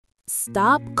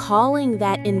Stop calling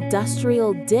that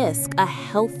industrial disc a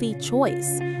healthy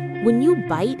choice. When you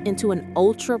bite into an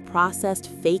ultra-processed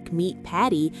fake meat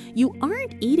patty, you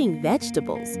aren't eating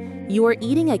vegetables. You are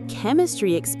eating a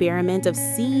chemistry experiment of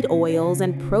seed oils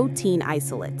and protein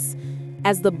isolates.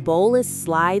 As the bolus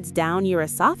slides down your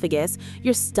esophagus,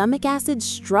 your stomach acids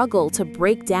struggle to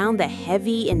break down the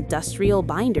heavy industrial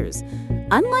binders.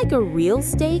 Unlike a real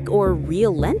steak or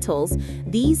real lentils,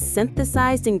 these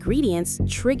synthesized ingredients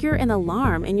trigger an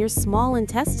alarm in your small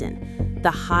intestine.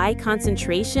 The high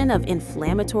concentration of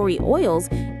inflammatory oils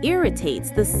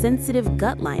irritates the sensitive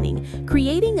gut lining,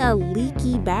 creating a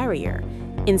leaky barrier.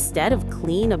 Instead of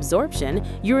clean absorption,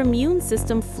 your immune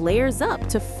system flares up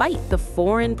to fight the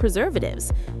foreign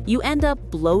preservatives. You end up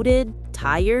bloated,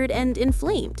 tired, and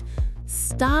inflamed.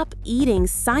 Stop eating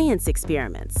science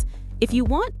experiments. If you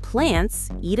want plants,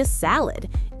 eat a salad.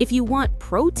 If you want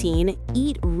protein,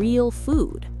 eat real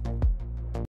food.